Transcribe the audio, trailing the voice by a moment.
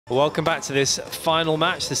Well, welcome back to this final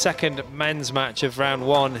match, the second men's match of round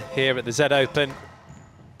one here at the Zed Open.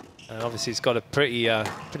 And obviously he's got a pretty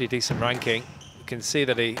decent ranking. You can see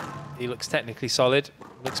that he looks technically solid,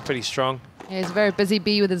 looks pretty strong. Yeah, he's a very busy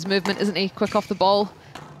bee with his movement, isn't he? Quick off the ball,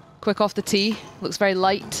 quick off the tee, looks very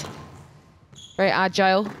light, very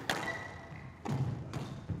agile.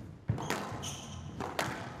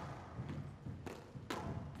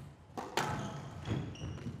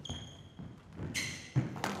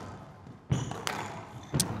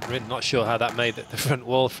 Really not sure how that made the front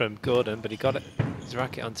wall from Gordon, but he got his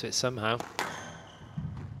racket onto it somehow.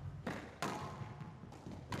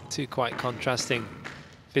 Two quite contrasting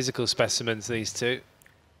physical specimens, these two.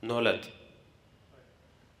 No let.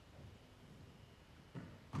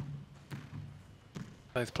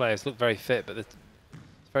 Both players look very fit, but it's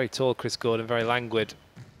very tall Chris Gordon, very languid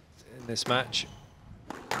in this match.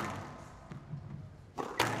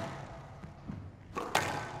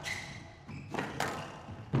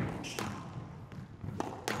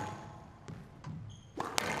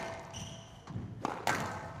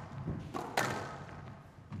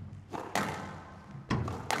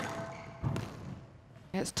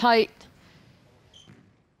 It's tight.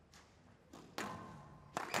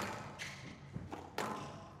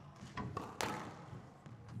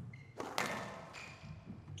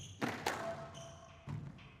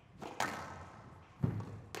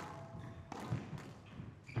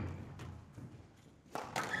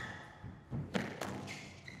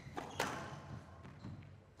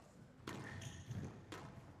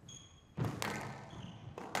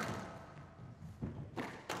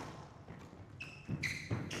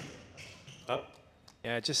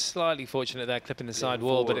 Yeah, just slightly fortunate there, clipping the side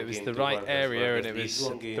wall, but it was the right area and it was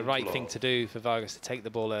the right thing to do for Vargas to take the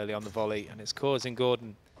ball early on the volley, and it's causing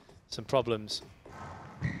Gordon some problems.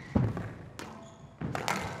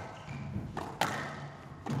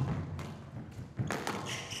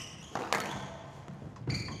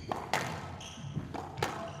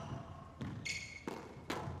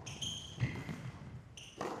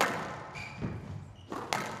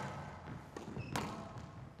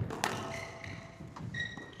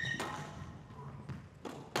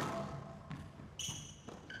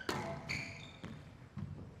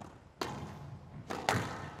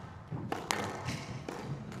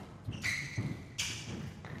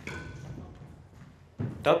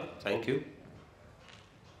 Top, thank you.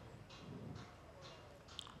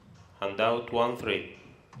 Hand out 1-3.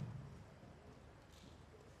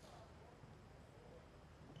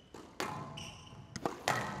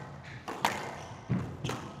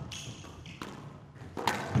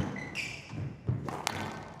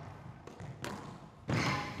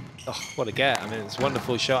 Oh, what a get. I mean, it's a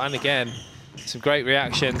wonderful shot. And again, some great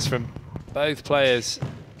reactions from both players.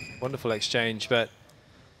 Wonderful exchange, but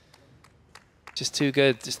just too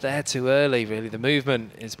good, just there too early, really. The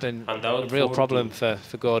movement has been a real problem for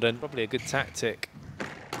Gordon. Probably a good tactic,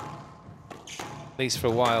 at least for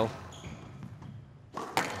a while.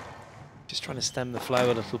 Just trying to stem the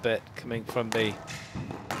flow a little bit, coming from the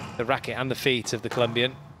racket and the feet of the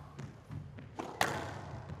Colombian.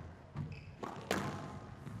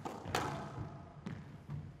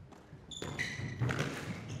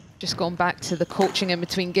 Just going back to the coaching in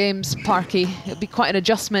between games, Parky, it'll be quite an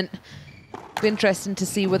adjustment. Be interesting to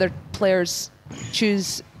see whether players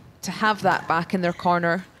choose to have that back in their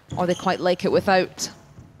corner or they quite like it without.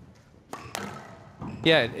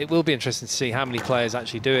 Yeah, it will be interesting to see how many players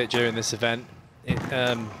actually do it during this event.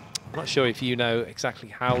 I'm not sure if you know exactly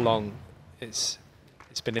how long it's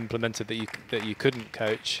been implemented that you couldn't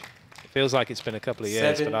coach. It feels like it's been a couple of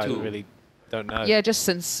years, but I really don't know. Yeah, just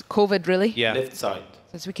since COVID, really. Yeah. Left side.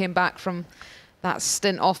 Since we came back from that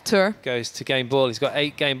stint off tour. Goes to game ball. He's got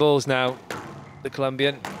 8 game balls now, the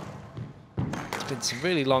Colombian. It's been some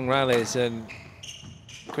really long rallies, and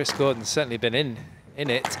Chris Gordon's certainly been in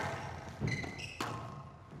it.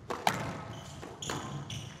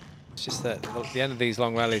 It's just that the end of these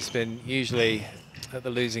long rallies has been usually at the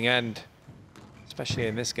losing end, especially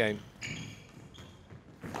in this game.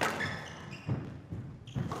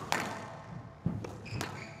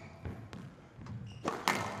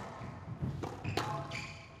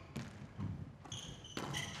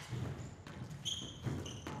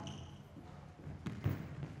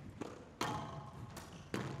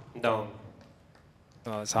 Down.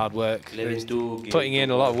 Oh, it's hard work. Putting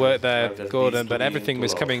in a lot of work there, Gordon, but everything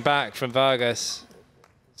was coming back from Vargas.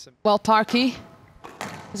 Well, Parky,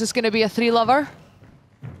 is this going to be a 3-lover?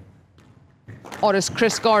 Or is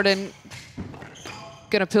Chris Gordon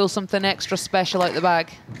going to pull something extra special out the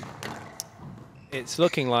bag? It's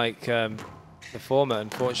looking like the former,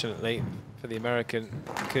 unfortunately, for the American,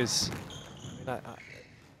 because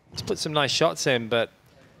He's put some nice shots in, but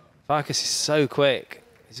Vargas is so quick.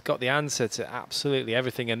 He's got the answer to absolutely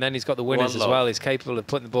everything, and then he's got the winners as well. He's capable of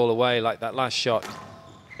putting the ball away, like that last shot.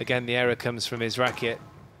 Again, the error comes from his racket.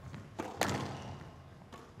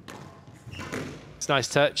 It's a nice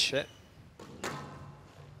touch.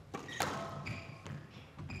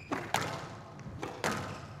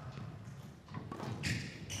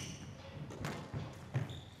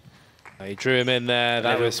 He drew him in there.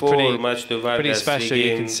 That was pretty special.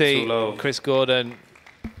 You can see Chris Gordon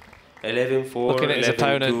 11-4, looking at his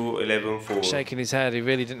opponent, 11-4. shaking his head. He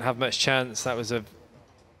really didn't have much chance. That was an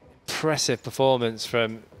impressive performance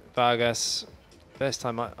from Vargas. First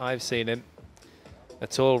time I've seen him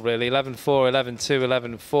at all, really. 11-4,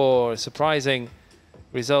 11-2, 11-4. A surprising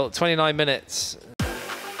result. 29 minutes